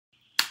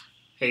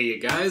Hey you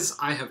guys,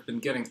 I have been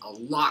getting a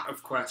lot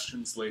of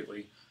questions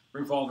lately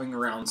revolving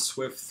around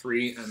Swift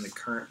 3 and the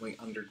currently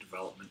under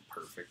development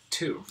Perfect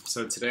 2.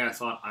 So today I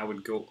thought I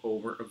would go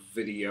over a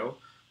video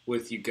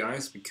with you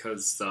guys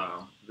because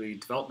the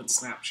development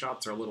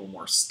snapshots are a little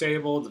more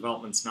stable,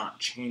 development's not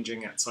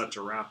changing at such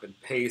a rapid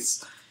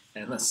pace,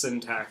 and the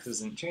syntax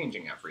isn't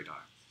changing every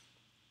time.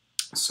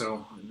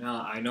 So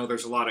I know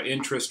there's a lot of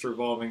interest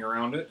revolving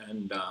around it,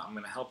 and I'm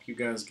going to help you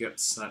guys get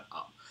set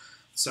up.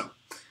 So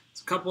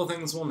a couple of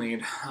things we'll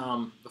need.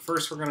 The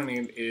first we're going to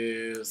need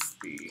is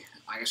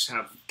I just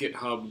have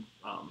GitHub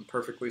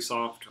perfectly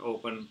soft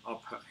open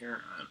up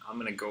here, and I'm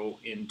going to go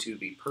into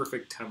the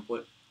perfect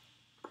template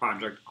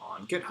project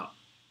on GitHub.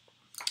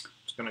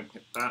 Just going to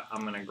hit that.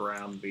 I'm going to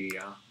grab the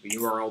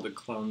URL to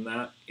clone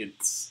that.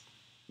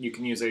 You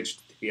can use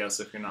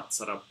HTTPS if you're not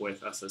set up with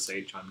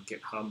SSH on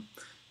GitHub.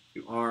 If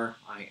you are,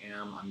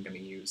 I'm going to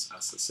use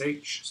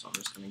SSH, so I'm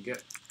just going to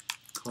git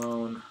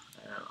clone,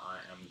 and I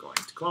am going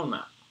to clone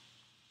that.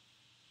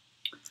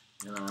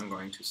 And then I'm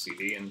going to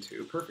cd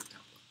into perfect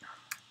template.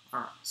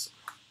 Alright,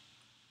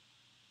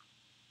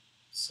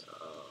 so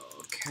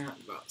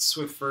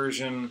cat.swift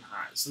version.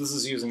 Alright, so this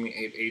is using the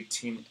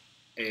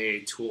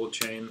 818a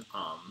toolchain.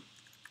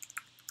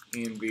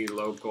 env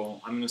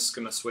local. I'm just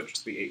going to switch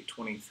to the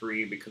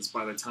 823 because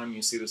by the time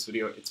you see this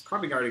video, it's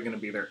probably already going to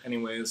be there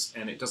anyways,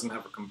 and it doesn't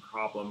have a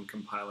problem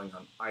compiling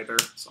on either,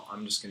 so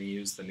I'm just going to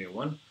use the new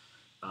one.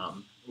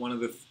 One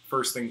of the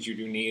first things you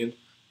do need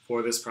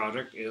for this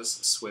project is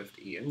Swift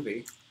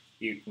env.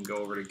 You can go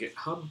over to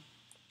GitHub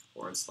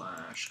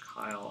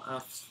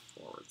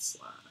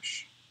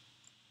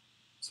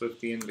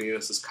 /KyleF/SwiftEnv.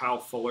 This is Kyle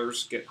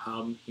Fuller's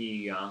GitHub.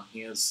 He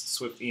has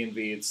Swift env.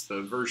 It's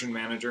the version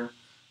manager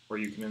where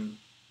you can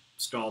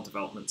install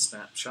development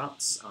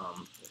snapshots.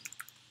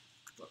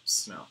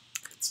 It's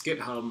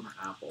GitHub,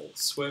 Apple,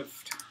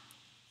 Swift,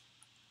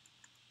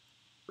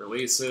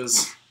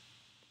 releases.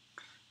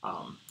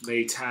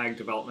 They tag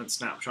development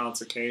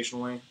snapshots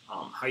occasionally.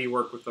 How you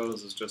work with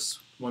those is just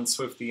once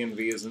Swift env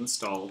is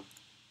installed,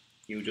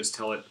 you just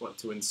tell it what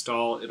to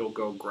install. It'll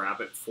go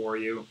grab it for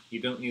you. You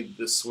don't need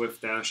the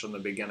Swift dash on the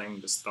beginning,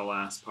 just the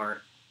last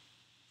part.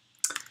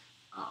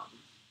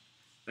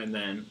 And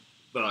then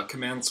the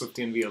command Swift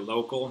env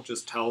local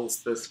just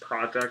tells this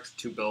project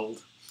to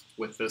build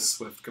with this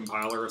Swift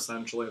compiler,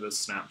 essentially, this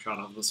snapshot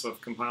of the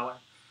Swift compiler.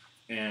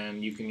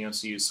 And you can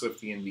also use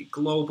Swift env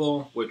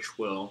global, which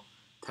will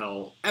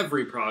tell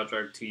every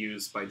project to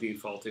use by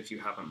default if you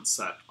haven't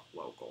set a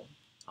local.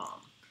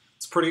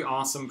 It's a pretty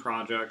awesome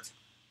project.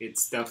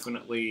 It's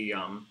definitely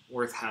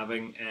worth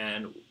having,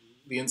 and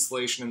the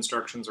installation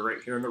instructions are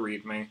right here in the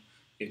README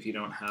if you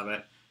don't have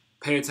it.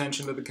 Pay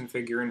attention to the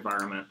configure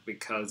environment,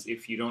 because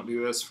if you don't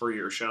do this for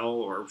your shell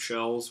or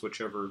shells,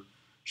 whichever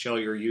shell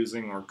you're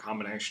using or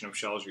combination of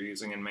shells you're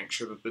using, and make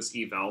sure that this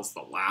evals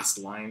the last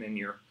line in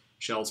your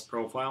shell's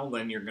profile,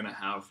 then you're going to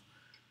have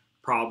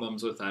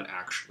problems with that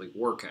actually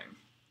working.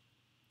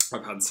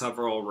 I've had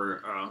several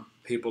where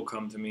people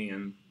come to me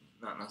and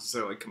not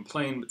necessarily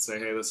complain, but say,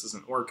 hey, this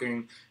isn't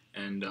working,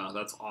 and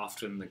that's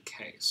often the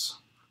case.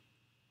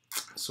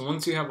 So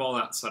once you have all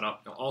that set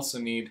up, you'll also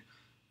need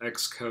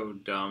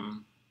Xcode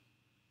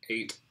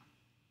 8,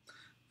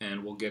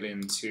 and we'll get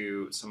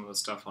into some of the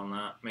stuff on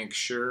that. Make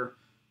sure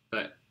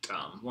that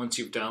once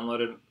you've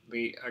downloaded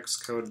the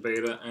Xcode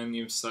beta and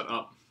you've set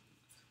up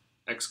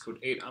Xcode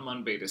 8, I'm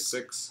on beta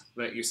 6,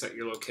 that you set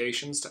your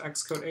locations to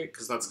Xcode 8,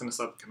 because that's going to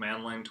set the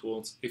command line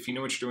tools. If you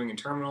know what you're doing in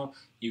terminal,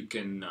 you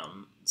can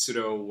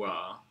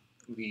sudo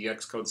the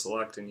Xcode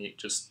select and you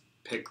just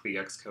pick the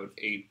Xcode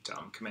 8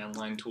 command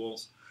line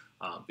tools.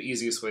 The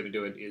easiest way to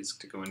do it is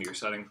to go into your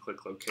settings,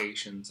 click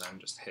locations, and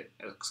just hit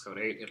Xcode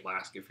 8. It'll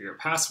ask you for your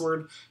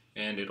password,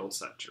 and it'll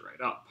set you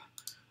right up.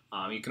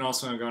 You can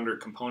also go under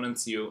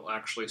components. You'll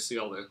actually see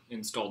all the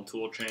installed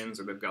tool chains,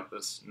 or they've got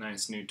this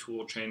nice new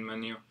tool chain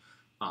menu.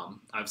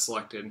 I've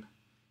selected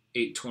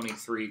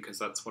 823 because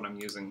that's what I'm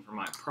using for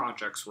my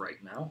projects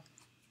right now.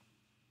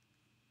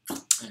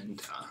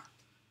 And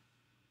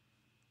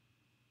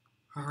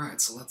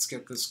alright, so let's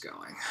get this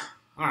going.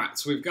 Alright,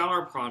 so we've got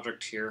our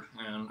project here,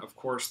 and of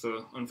course,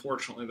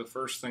 unfortunately, the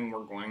first thing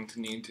we're going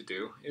to need to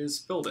do is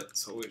build it.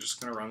 So we're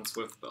just going to run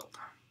swift build.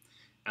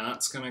 And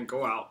that's going to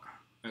go out,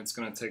 and it's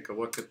going to take a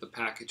look at the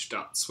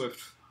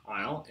package.swift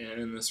file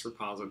in this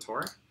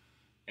repository,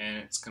 and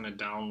it's going to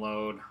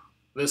download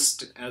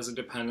this as a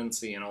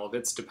dependency and all of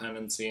its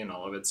dependency and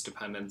all of its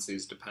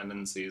dependencies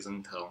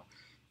until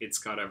it's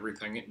got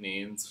everything it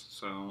needs.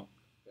 So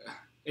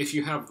if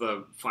you have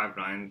the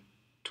 5.9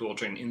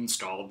 toolchain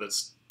installed,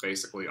 this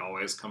basically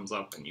always comes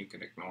up and you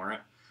can ignore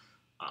it.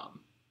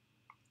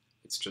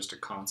 It's just a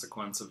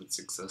consequence of its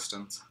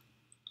existence.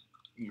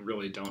 You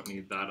really don't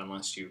need that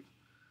unless you've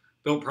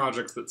built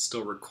projects that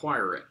still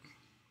require it.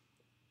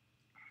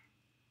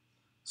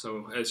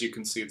 So as you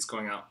can see, it's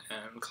going out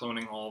and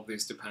cloning all of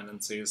these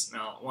dependencies.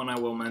 Now, one I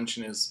will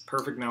mention is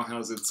Perfect now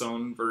has its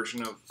own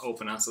version of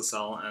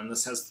OpenSSL, and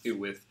this has to do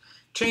with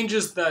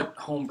changes that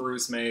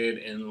Homebrew's made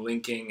in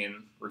linking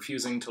and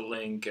refusing to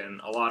link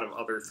and a lot of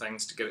other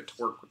things to get it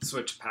to work with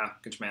Switch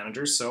Package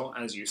Manager. So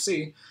as you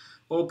see,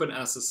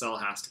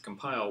 OpenSSL has to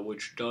compile,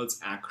 which does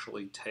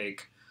actually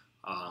take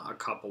a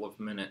couple of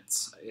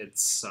minutes.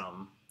 It's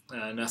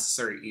a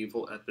necessary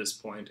evil at this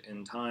point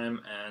in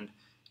time, and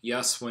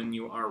yes, when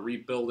you are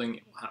rebuilding,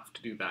 it will have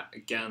to do that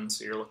again,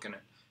 so you're looking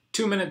at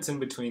 2 minutes in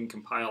between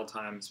compile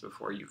times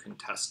before you can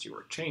test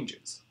your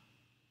changes,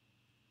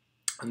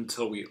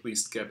 until we at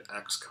least get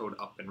Xcode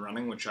up and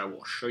running, which I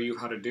will show you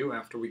how to do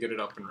after we get it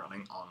up and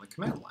running on the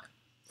command line.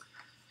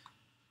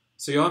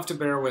 So you'll have to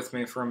bear with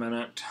me for a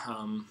minute.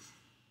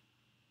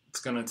 It's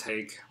going to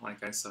take,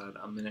 like I said,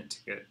 a minute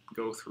to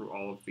go through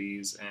all of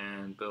these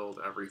and build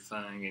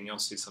everything, and you'll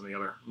see some of the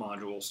other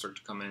modules start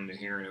to come into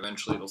here, and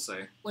eventually it'll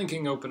say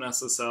linking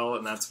OpenSSL,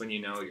 and that's when you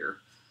know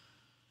you're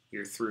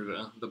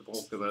through the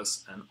bulk of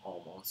this and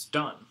almost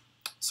done.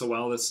 So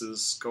while this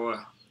is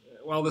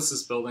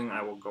building,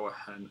 I will go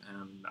ahead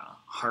and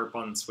harp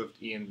on Swift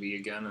env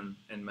again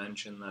and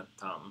mention that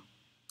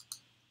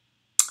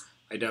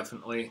I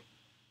definitely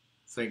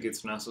think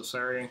it's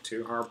necessary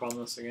to harp on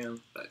this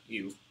again, that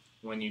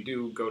when you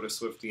do go to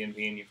Swift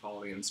env and you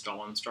follow the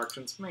install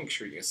instructions, make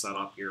sure you set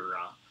up your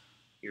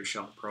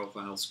shell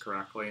profiles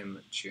correctly and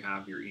that you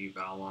have your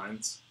eval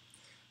lines.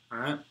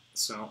 Alright,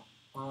 so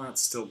while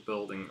that's still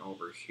building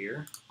over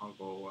here, I'll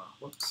go,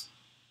 whoops,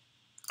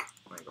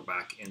 let me go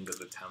back into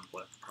the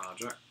template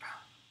project.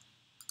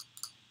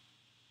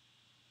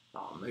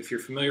 If you're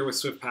familiar with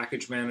Swift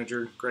Package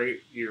Manager,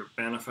 great, your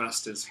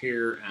manifest is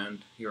here and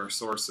your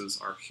sources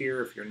are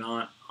here. If you're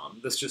not,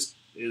 this just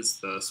is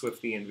the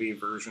Swift env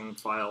version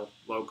file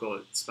local.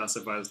 It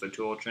specifies the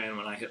toolchain.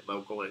 When I hit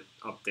local, it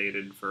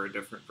updated for a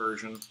different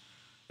version.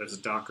 There's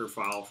a Docker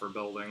file for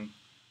building.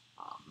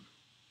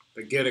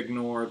 The git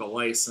ignore, the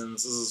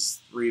license, this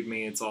is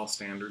README, it's all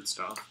standard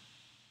stuff.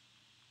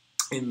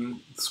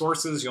 In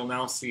sources, you'll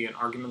now see an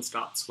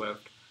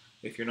arguments.swift.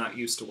 If you're not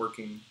used to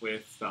working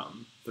with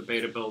the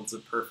beta builds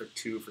of Perfect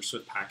 2 for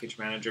Swift Package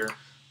Manager,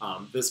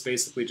 this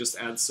basically just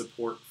adds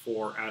support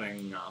for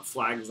adding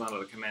flags onto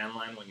the command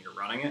line when you're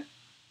running it.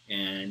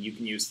 And you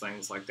can use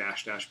things like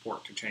 --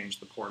 port to change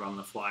the port on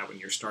the fly when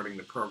you're starting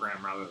the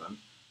program rather than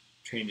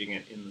changing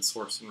it in the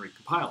source and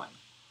recompiling.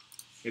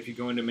 If you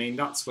go into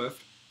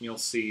main.swift, you'll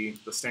see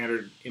the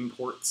standard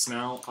imports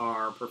now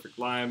are perfect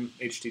lib,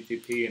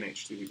 HTTP, and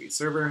HTTP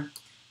server.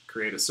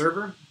 Create a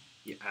server.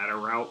 You add a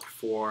route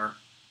for,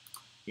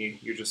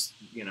 you're just,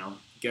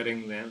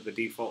 getting the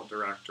default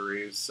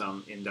directories,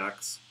 some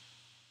index.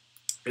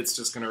 It's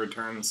just going to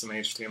return some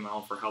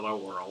HTML for hello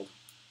world.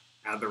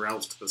 Add the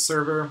routes to the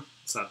server,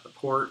 set the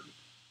port,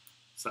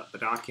 set the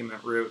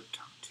document route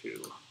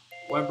to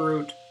web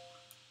route.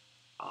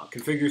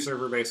 Configure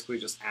server basically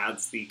just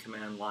adds the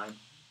command line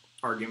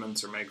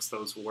arguments or makes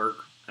those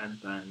work,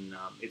 and then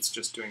it's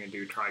just doing a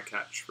do try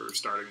catch for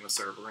starting the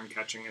server and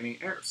catching any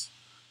errors.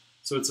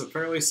 So it's a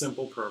fairly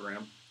simple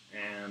program,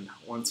 and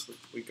once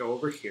we go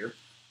over here,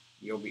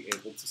 you'll be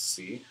able to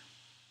see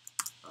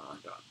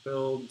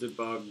 .build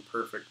debug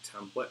perfect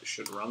template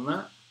should run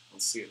that. We'll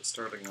see it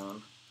starting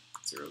on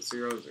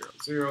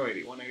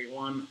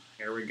 00008181.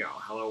 Here we go.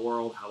 Hello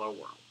world, hello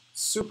world.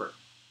 Super.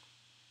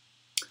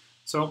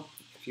 So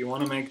if you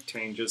want to make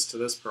changes to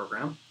this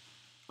program,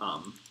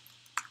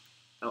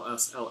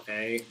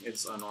 LSLA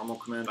is a normal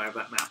command. I have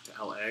that mapped to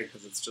LA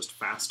because it's just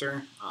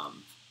faster.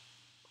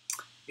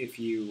 If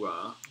you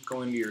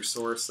go into your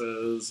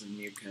sources, and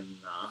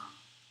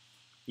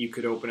you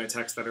could open a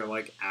text editor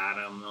like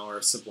Atom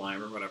or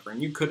Sublime or whatever,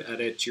 and you could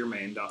edit your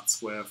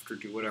main.swift or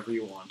do whatever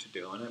you want to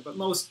do in it, but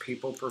most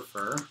people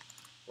prefer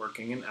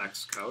working in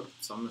Xcode.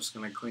 So I'm just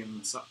going to clean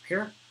this up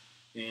here,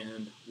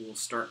 and we'll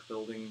start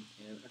building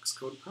an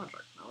Xcode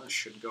project. Now this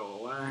should go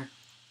away.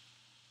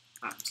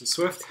 So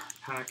Swift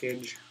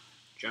package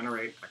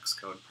generate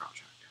Xcode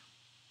project.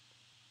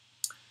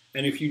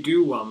 And if you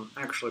do,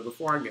 actually,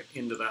 before I get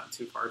into that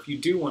too far, if you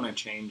do want to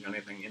change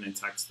anything in a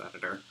text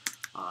editor,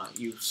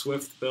 you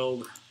Swift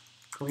build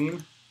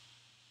clean,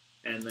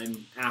 and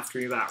then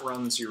after that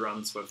runs, you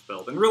run Swift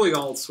build. And really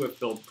all Swift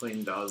build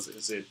clean does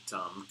is it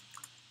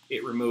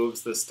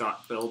removes this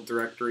 .build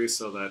directory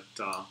so that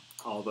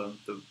all the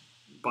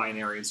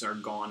binaries are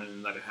gone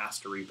and that it has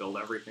to rebuild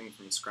everything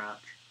from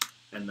scratch.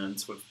 And then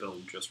Swift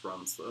build just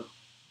runs the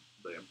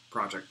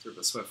project through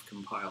the Swift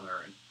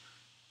compiler and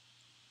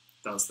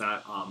does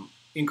that.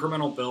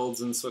 Incremental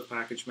builds in Swift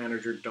Package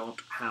Manager don't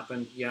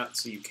happen yet,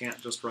 so you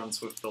can't just run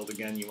Swift build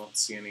again. You won't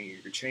see any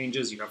of your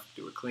changes. You have to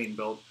do a clean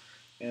build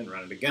and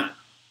run it again.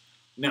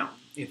 Now,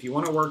 if you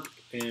want to work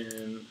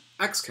in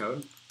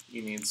Xcode,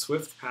 you need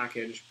Swift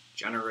package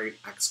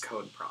generate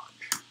Xcode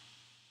project.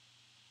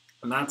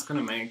 And that's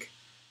going to make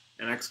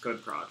an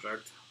Xcode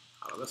project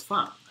out of this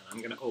file. And I'm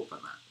going to open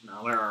that.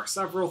 Now, there are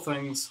several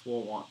things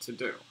we'll want to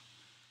do.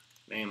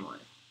 Namely,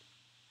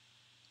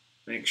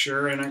 make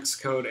sure an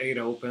Xcode 8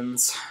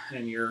 opens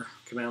and your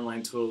command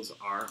line tools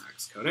are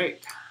Xcode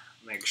 8.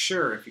 Make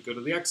sure, if you go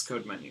to the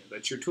Xcode menu,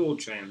 that your tool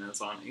chain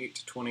is on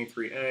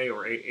 823A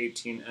or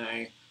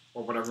 818A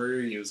or whatever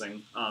you're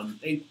using.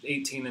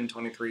 18 and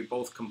 23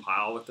 both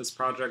compile with this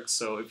project,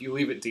 so if you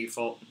leave it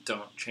default,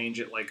 don't change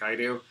it like I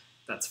do,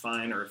 that's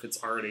fine, or if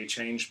it's already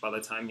changed by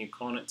the time you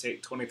clone it to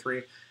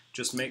 23,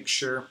 just make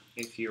sure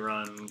if you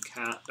run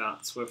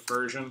cat.swift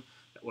version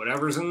that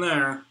whatever's in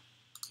there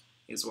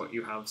is what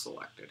you have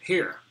selected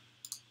here.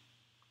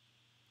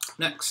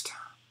 Next,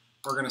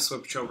 we're going to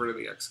switch over to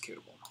the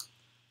executable.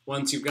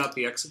 Once you've got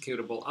the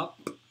executable up,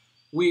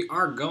 we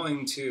are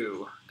going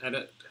to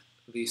edit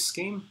the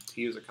scheme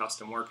to use a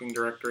custom working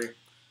directory.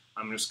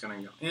 I'm just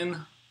going to go in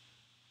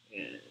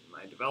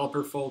my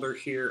developer folder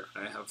here.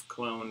 I have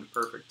cloned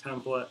perfect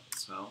template,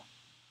 so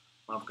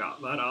I've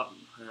got that up,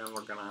 and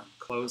we're going to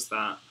close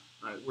that.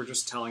 We're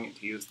just telling it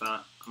to use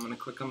that. I'm going to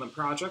click on the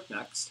project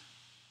next.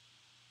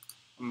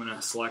 I'm going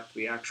to select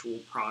the actual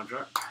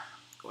project,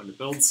 go into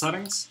build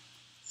settings,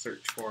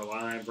 search for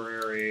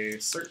library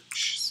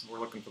search. So we're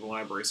looking for the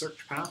library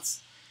search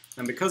paths.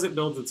 And because it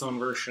builds its own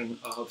version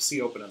of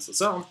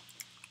COpenSSL,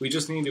 we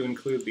just need to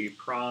include the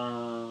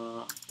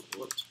project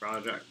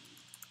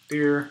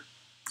dir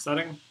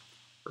setting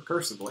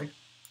recursively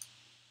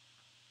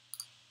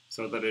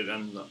so that it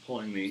ends up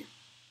pulling the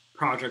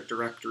project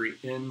directory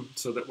in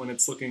so that when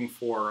it's looking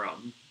for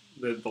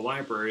the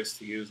libraries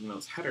to use in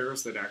those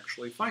headers, it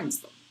actually finds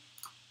them.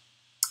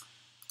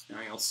 Now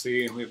you'll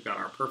see we've got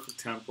our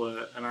perfect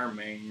template and our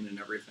main and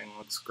everything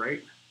looks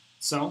great.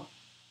 So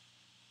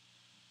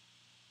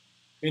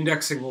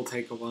indexing will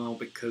take a while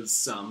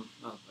because,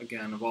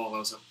 again, of all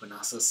those open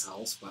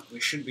SSLs, but we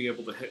should be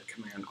able to hit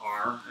Command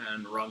R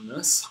and run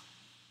this,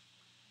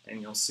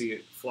 and you'll see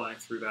it fly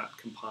through that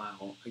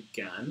compile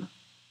again.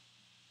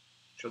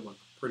 Should look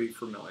pretty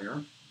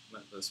familiar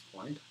at this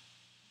point.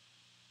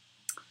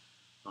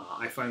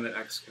 I find that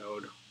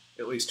Xcode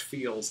at least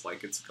feels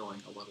like it's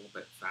going a little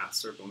bit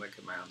faster than the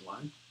command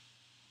line.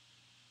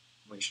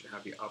 We should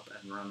have you up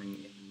and running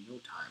in no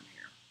time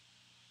here,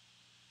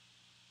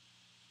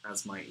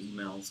 as my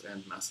emails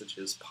and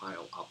messages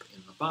pile up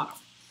in the bottom.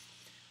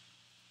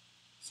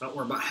 So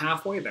we're about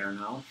halfway there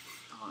now.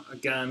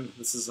 Again,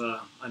 this is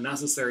a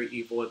necessary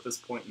evil at this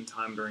point in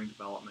time during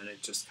development.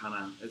 It just kind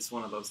of, it's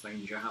one of those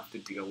things you have to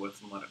deal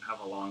with and let it have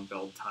a long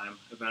build time.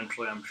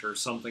 Eventually, I'm sure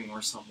something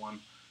or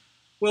someone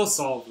will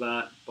solve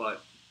that,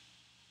 but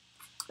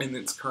in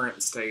its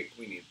current state,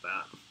 we need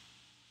that.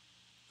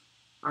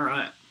 All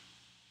right.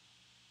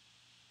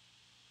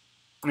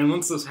 And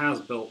once this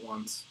has built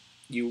once,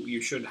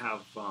 you should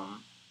have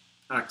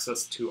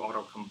access to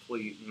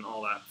autocomplete and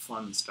all that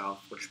fun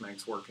stuff, which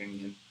makes working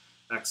in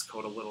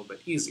Xcode a little bit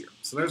easier.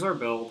 So there's our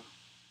build.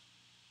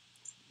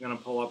 I'm going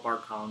to pull up our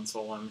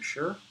console, I'm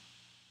sure.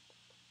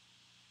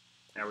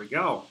 There we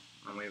go.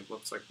 And it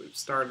looks like we've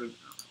started.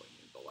 Oh, we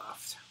need the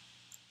left.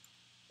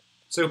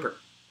 Super.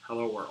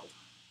 Hello world.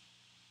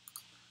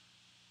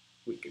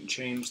 We can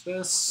change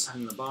this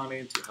in the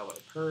body to hello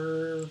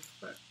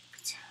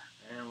perfect.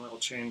 And we'll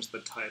change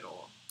the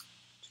title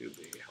to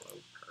be hello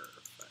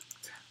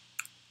perfect.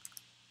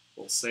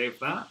 We'll save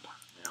that.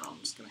 And I'm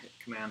just going to hit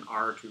Command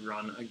R to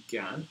run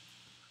again.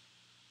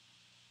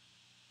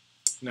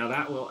 Now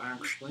that will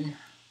actually,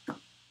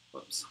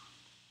 whoops,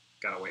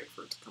 gotta wait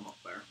for it to come up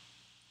there.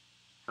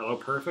 Hello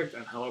perfect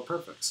and hello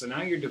perfect. So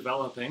now you're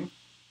developing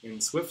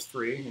in Swift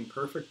 3, in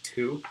Perfect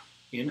 2,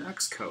 in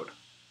Xcode.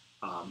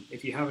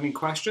 If you have any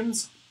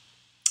questions,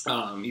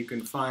 you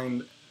can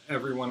find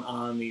everyone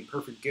on the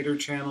Perfect Gitter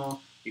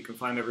channel. You can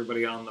find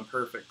everybody on the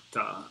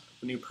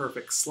new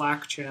Perfect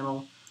Slack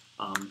channel.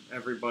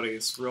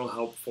 Everybody's real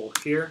helpful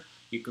here.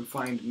 You can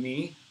find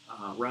me,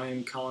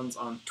 Ryan Collins,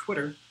 on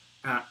Twitter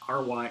at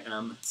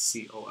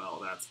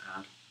RYMCOL. That's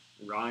at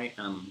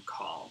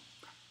RYMCOL.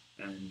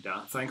 And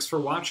thanks for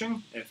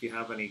watching. If you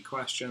have any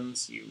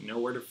questions, you know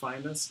where to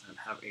find us, and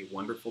have a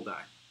wonderful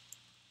day.